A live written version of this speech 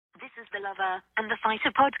is The Lover and The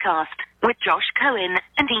Fighter podcast with Josh Cohen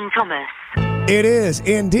and Dean Thomas. It is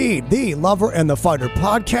indeed The Lover and The Fighter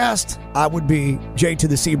podcast. I would be J to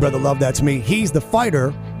the C, Brother Love. That's me. He's the fighter,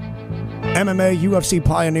 MMA, UFC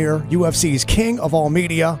pioneer, UFC's king of all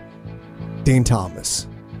media, Dean Thomas.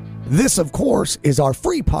 This, of course, is our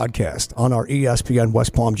free podcast on our ESPN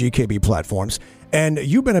West Palm GKB platforms. And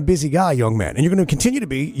you've been a busy guy, young man, and you're going to continue to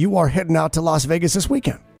be. You are heading out to Las Vegas this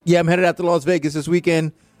weekend. Yeah, I'm headed out to Las Vegas this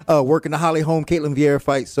weekend, working the Holm, Caitlin Veira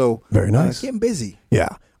fight. So very nice. Getting busy. Yeah.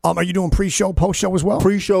 Are you doing pre-show, post-show as well?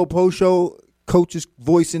 Pre-show, post-show, coach's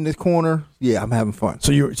voice in this corner. Yeah, I'm having fun.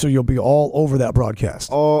 So you'll be all over that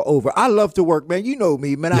broadcast. All over. I love to work, man. You know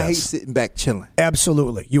me, man. Yes. I hate sitting back chilling.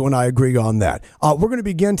 Absolutely. You and I agree on that. We're going to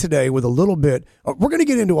begin today with a little bit. We're going to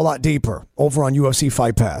get into a lot deeper over on UFC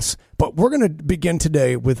Fight Pass. But we're going to begin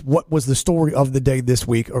today with what was the story of the day this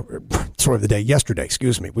week, or story of the day yesterday,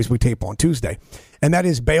 excuse me, we tape on Tuesday. And that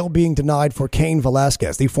is bail being denied for Cain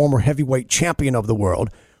Velasquez, the former heavyweight champion of the world,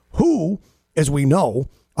 who, as we know,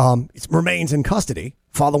 remains in custody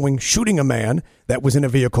following shooting a man that was in a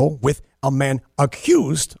vehicle with a man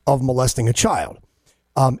accused of molesting a child.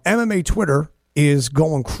 MMA Twitter is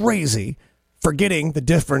going crazy, forgetting the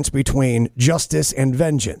difference between justice and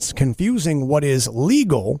vengeance, confusing what is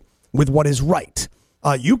legal with what is right.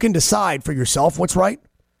 You can decide for yourself what's right.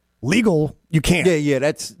 Legal, you can't. Yeah,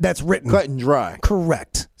 that's written. Cut and dry.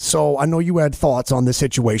 Correct. So I know you had thoughts on this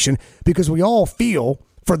situation because we all feel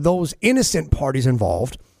for those innocent parties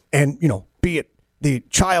involved, and, you know, be it the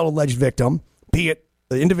child alleged victim, be it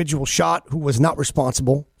the individual shot who was not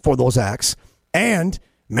responsible for those acts, and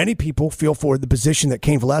many people feel for the position that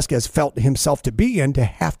Cain Velasquez felt himself to be in to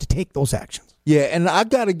have to take those actions. Yeah, and I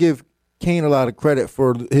got to give Cain a lot of credit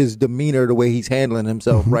for his demeanor, the way he's handling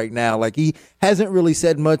himself right now. Like, he hasn't really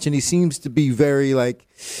said much, and he seems to be very, like,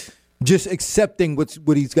 just accepting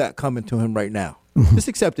what he's got coming to him right now. Just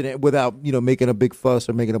accepting it without, making a big fuss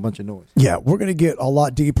or making a bunch of noise. Yeah, we're going to get a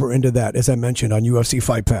lot deeper into that, as I mentioned, on UFC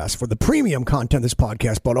Fight Pass for the premium content of this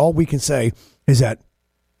podcast. But all we can say is that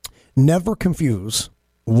never confuse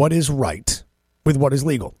what is right with what is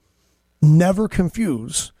legal. Never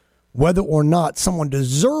confuse whether or not someone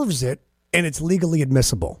deserves it and it's legally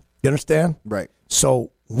admissible. You understand? Right.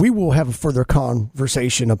 So we will have a further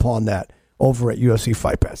conversation upon that over at UFC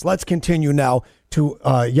Fight Pass. Let's continue now to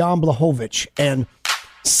Jan Blachowicz and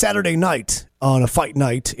Saturday night on a fight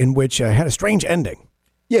night in which had a strange ending.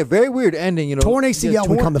 Yeah, very weird ending. Torn ACL,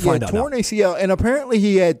 we come to find out torn now. ACL, and apparently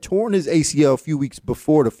he had torn his ACL a few weeks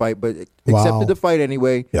before the fight, but accepted the fight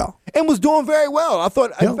anyway. Yeah, and was doing very well.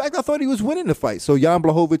 In fact, I thought he was winning the fight. So Jan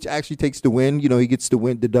Blachowicz actually takes the win. He gets the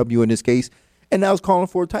win, the W in this case. And now he's calling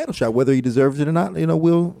for a title shot. Whether he deserves it or not, I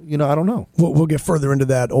don't know. We'll get further into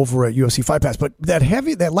that over at UFC Fight Pass. But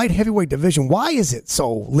that light heavyweight division, why is it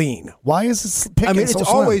so lean? Why is it picking it's so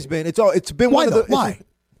always slim? been. It's been why one of the. Why?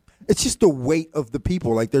 It's just the weight of the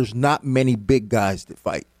people. Like, there's not many big guys that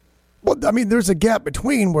fight. Well, there's a gap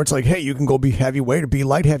between where it's like, hey, you can go be heavyweight or be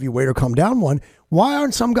light heavyweight or come down one. Why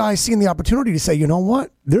aren't some guys seeing the opportunity to say, you know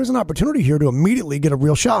what? There's an opportunity here to immediately get a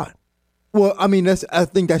real shot. Well, I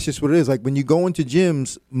think that's just what it is. Like, when you go into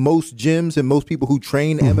gyms and most people who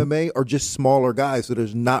train MMA are just smaller guys, so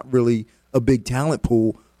there's not really a big talent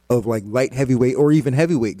pool of, like, light heavyweight or even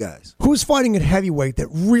heavyweight guys. Who's fighting at heavyweight that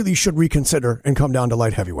really should reconsider and come down to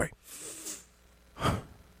light heavyweight?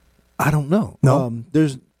 I don't know. No?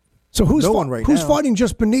 So who's no one right who's now. fighting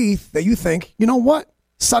just beneath that you think, you know what?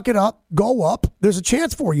 Suck it up, go up. There's a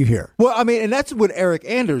chance for you here. Well, and that's what Eric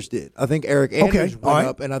Anders did. I think Eric Anders went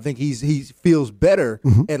up, and I think he feels better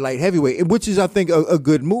at light heavyweight, which is, I think, a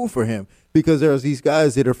good move for him, because there's these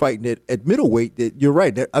guys that are fighting at middleweight that, you're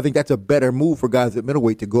right, I think that's a better move for guys at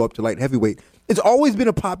middleweight to go up to light heavyweight. It's always been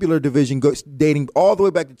a popular division, dating all the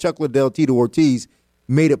way back to Chuck Liddell, Tito Ortiz,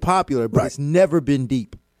 made it popular, but It's never been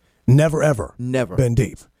deep. Never, ever. Never. Been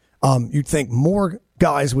deep. You'd think more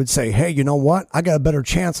guys would say, hey, you know what? I got a better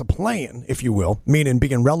chance of playing, if you will, meaning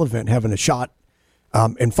being relevant, having a shot,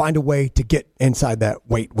 and find a way to get inside that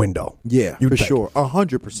weight window. Yeah, for sure.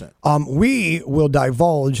 100%. We will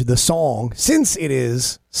divulge the song, since it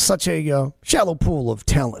is such a shallow pool of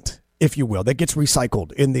talent, if you will, that gets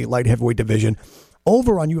recycled in the light heavyweight division.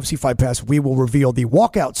 Over on UFC Fight Pass, we will reveal the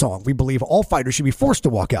walkout song we believe all fighters should be forced to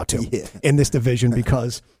walk out to in this division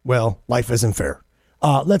because, well, life isn't fair.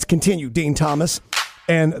 Let's continue, Dean Thomas,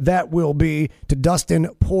 and that will be to Dustin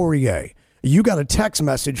Poirier. You got a text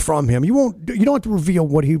message from him. You don't have to reveal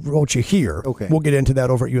what he wrote you here. Okay. We'll get into that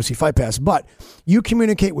over at UFC Fight Pass. But you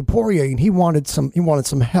communicate with Poirier, and he wanted some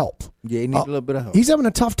help. Yeah, he needs a little bit of help. He's having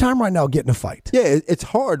a tough time right now getting a fight. Yeah, it's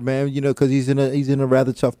hard, man. Because he's in a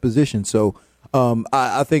rather tough position. So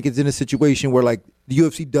I think it's in a situation where like the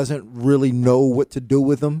UFC doesn't really know what to do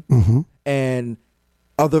with him, and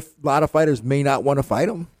a lot of fighters may not want to fight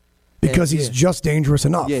him because he's just dangerous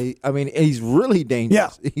enough. Yeah, I mean, he's really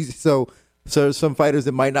dangerous. Yeah, so some fighters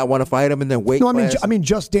that might not want to fight him and then wait. No, I mean,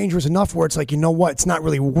 just dangerous enough where it's like, you know what, it's not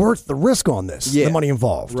really worth the risk on this, the money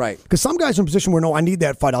involved, right? Because some guys are in a position where no, I need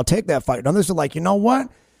that fight, I'll take that fight. And others are like, you know what,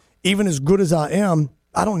 even as good as I am,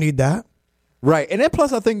 I don't need that. Right, and then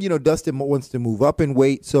plus I think Dustin wants to move up in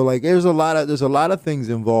weight, so like there's a lot of things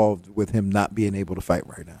involved with him not being able to fight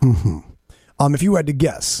right now. If you had to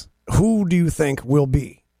guess, who do you think will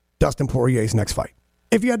be Dustin Poirier's next fight?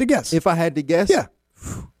 If you had to guess, if I had to guess, yeah,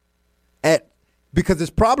 because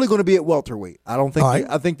it's probably going to be at welterweight. I don't think.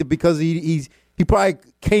 I think that because he probably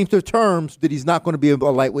came to terms that he's not going to be a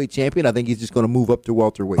lightweight champion. I think he's just going to move up to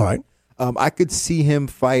welterweight. All right, I could see him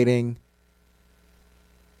fighting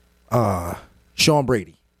Sean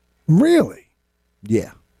Brady. Really?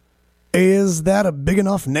 Yeah. Is that a big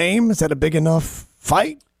enough name? Is that a big enough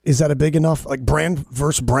fight? Is that a big enough like brand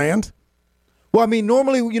versus brand? Well, I mean,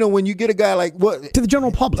 normally, when you get a guy like what to the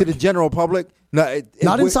general public,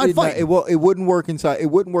 not inside fight. It wouldn't work inside. It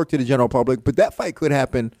wouldn't work to the general public. But that fight could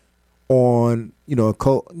happen on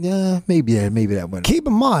maybe that one. Keep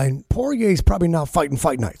in mind, Poirier's probably not fighting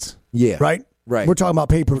fight nights. Yeah, right. We're talking about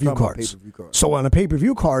pay-per-view cards. So on a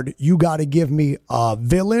pay-per-view card, you got to give me a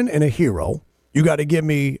villain and a hero. You got to give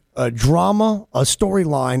me a drama, a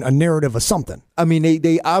storyline, a narrative, or something. I mean,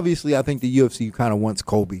 they obviously, I think the UFC kind of wants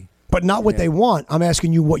Colby. But not what they want. I'm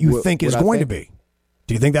asking you what you think is going to be.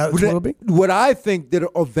 Do you think that's what it'll be? What I think that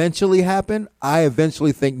will eventually happen, I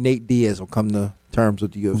eventually think Nate Diaz will come to terms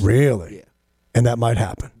with the UFC. Really? Yeah. And that might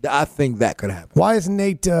happen. I think that could happen. Why is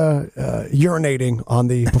Nate urinating on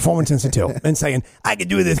the Performance Institute and saying, I can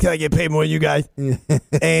do this because I get paid more than you guys?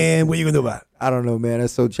 And what are you going to do about it? I don't know, man.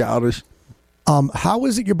 That's so childish. How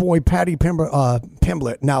is it your boy Patty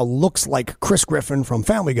Pimblett now looks like Chris Griffin from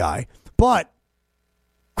Family Guy, but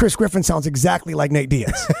Chris Griffin sounds exactly like Nate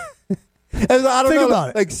Diaz? I don't Think know.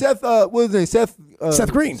 about it. Like Seth, what was his name?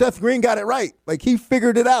 Seth Green. Seth Green got it right. Like he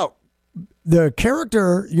figured it out. The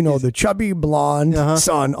character, the chubby blonde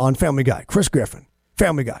son on Family Guy, Chris Griffin,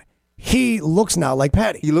 Family Guy. He looks now like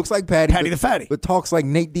Patty. He looks like Patty. Patty the Fatty. But talks like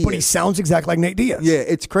Nate Diaz. But he sounds exactly like Nate Diaz. Yeah,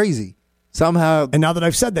 it's crazy. Somehow. And now that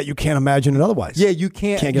I've said that, you can't imagine it otherwise. Yeah, you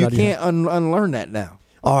can't unlearn that now.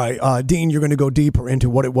 All right, Dean, you're going to go deeper into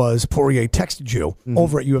what it was Poirier texted you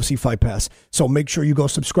over at UFC Fight Pass. So make sure you go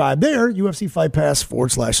subscribe there, UFC Fight Pass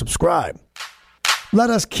 /subscribe. Let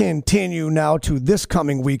us continue now to this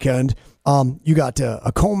coming weekend. You got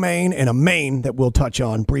a co-main and a main that we'll touch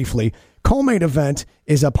on briefly. Co-main event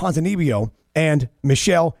is a Ponzinibbio and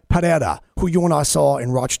Michel Pereira, who you and I saw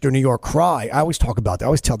in Rochester, New York, cry. I always talk about that. I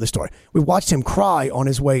always tell this story. We watched him cry on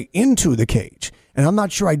his way into the cage. And I'm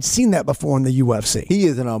not sure I'd seen that before in the UFC. He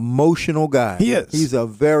is an emotional guy. He is. He's a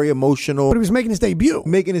very emotional. But he was making his debut.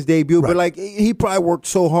 Right. But like he probably worked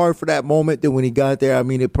so hard for that moment that when he got there, I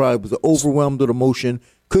mean, it probably was overwhelmed with emotion,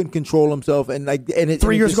 couldn't control himself, and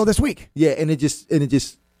 3 years ago this week. Yeah, and it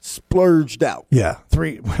just splurged out. Yeah,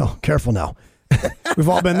 well, careful now. We've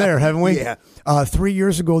all been there, haven't we? Yeah. 3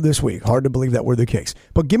 years ago this week. Hard to believe that were the case.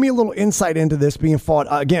 But give me a little insight into this being fought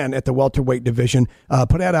again at the welterweight division.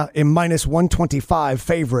 Pereira a minus 125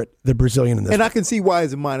 favorite, the Brazilian in this. And I can see why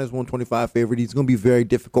he's a minus 125 favorite. He's going to be very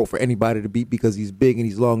difficult for anybody to beat because he's big and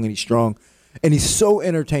he's long and he's strong. And he's so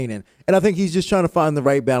entertaining. And I think he's just trying to find the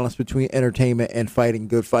right balance between entertainment and fighting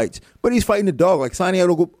good fights. But he's fighting a dog. Like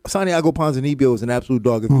Santiago Ponzinibbio is an absolute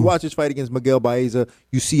dog. If you watch his fight against Miguel Baeza,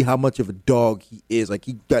 you see how much of a dog he is. Like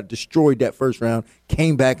he got destroyed that first round,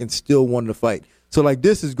 came back and still won the fight. So like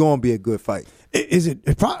this is going to be a good fight. Is it?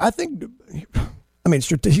 I mean,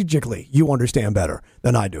 strategically, you understand better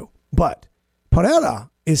than I do. But Pereira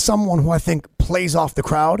is someone who I think plays off the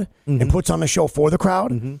crowd and puts on a show for the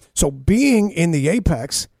crowd. So being in the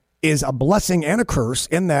apex is a blessing and a curse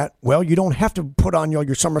in that, well, you don't have to put on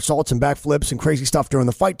your somersaults and backflips and crazy stuff during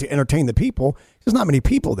the fight to entertain the people. There's not many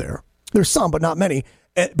people there. There's some, but not many.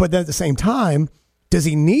 But then at the same time, does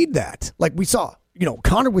he need that? Like we saw,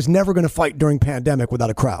 Conor was never going to fight during pandemic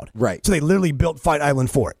without a crowd. Right. So they literally built Fight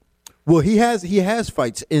Island for it. Well, he has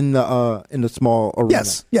fights in the small arena.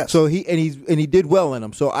 Yes. So he did well in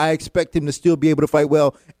them. So I expect him to still be able to fight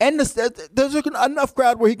well. And there's enough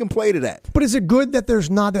crowd where he can play to that. But is it good that there's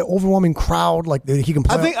not that overwhelming crowd like that he can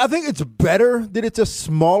play? I think it's better that it's a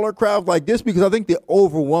smaller crowd like this because I think the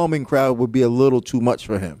overwhelming crowd would be a little too much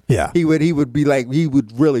for him. Yeah, he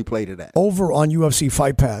would really play to that. Over on UFC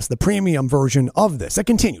Fight Pass, the premium version of this that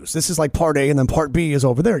continues. This is like part A, and then part B is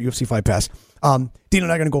over there. UFC Fight Pass. Dean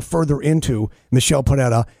and I are going to go further into Michel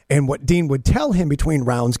Pereira and what Dean would tell him between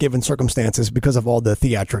rounds given circumstances because of all the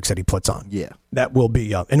theatrics that he puts on. Yeah. That will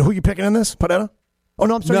be, and who are you picking in this, Pereira? Oh,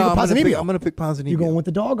 no, I'm sorry, I'm going to pick Ponzinibbio. You're going with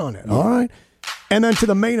the dog on it. Yeah. All right. And then to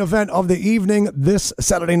the main event of the evening this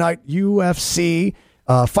Saturday night, UFC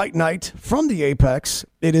Fight Night from the Apex.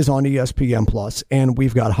 It is on ESPN+, and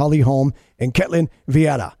we've got Holly Holm and Ketlin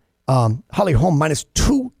Veira. Holly Holm minus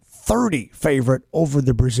 230 favorite over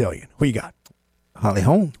the Brazilian. Who you got? Holly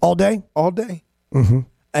Holm. All day? All day. Mm-hmm.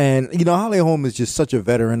 And, Holly Holm is just such a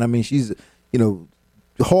veteran. I mean, she's,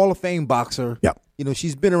 Hall of Fame boxer. Yeah.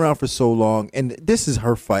 She's been around for so long, and this is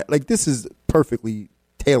her fight. Like, this is perfectly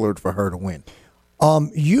tailored for her to win.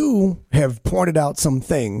 You have pointed out some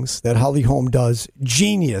things that Holly Holm does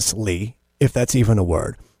geniusly, if that's even a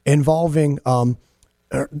word, involving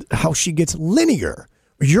how she gets linear.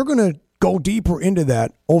 You're going to go deeper into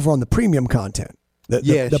that over on the premium content,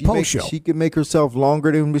 the post show. She can make herself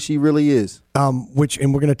longer than what she really is. And we're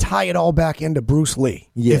going to tie it all back into Bruce Lee,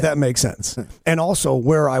 if that makes sense. And also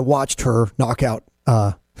where I watched her knock out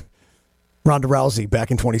Ronda Rousey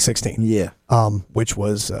back in 2016. Yeah. Which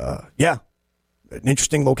was, an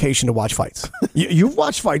interesting location to watch fights. You've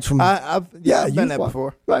watched fights from... I've been there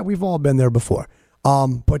before. Right, we've all been there before.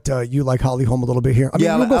 But you like Holly Holm a little bit here? I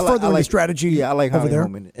mean, we'll go further into strategy. Yeah, I like over Holly there.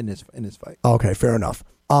 Holm in this fight. Okay, fair enough.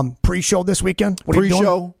 Pre-show this weekend? What are you doing?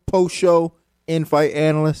 Pre-show, post-show, in-fight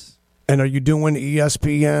analyst. And are you doing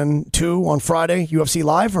ESPN 2 on Friday, UFC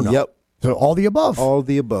Live or no? Yep. So all the above. All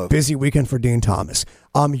the above. Busy weekend for Dean Thomas.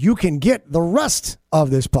 You can get the rest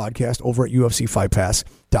of this podcast over at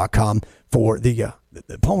UFCFightPass.com for the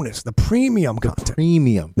bonus, the premium content.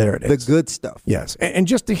 Premium. There it is. The good stuff. Yes. And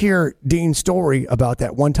just to hear Dean's story about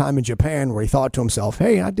that one time in Japan where he thought to himself,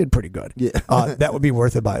 hey, I did pretty good. Yeah. That would be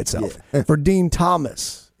worth it by itself. Yeah. For Dean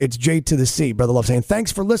Thomas, it's J to the C. Brother Love saying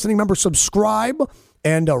thanks for listening. Remember, subscribe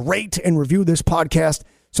and rate and review this podcast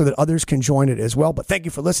so that others can join it as well. But thank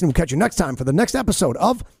you for listening. We'll catch you next time for the next episode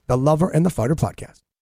of the Lover and the Fighter podcast.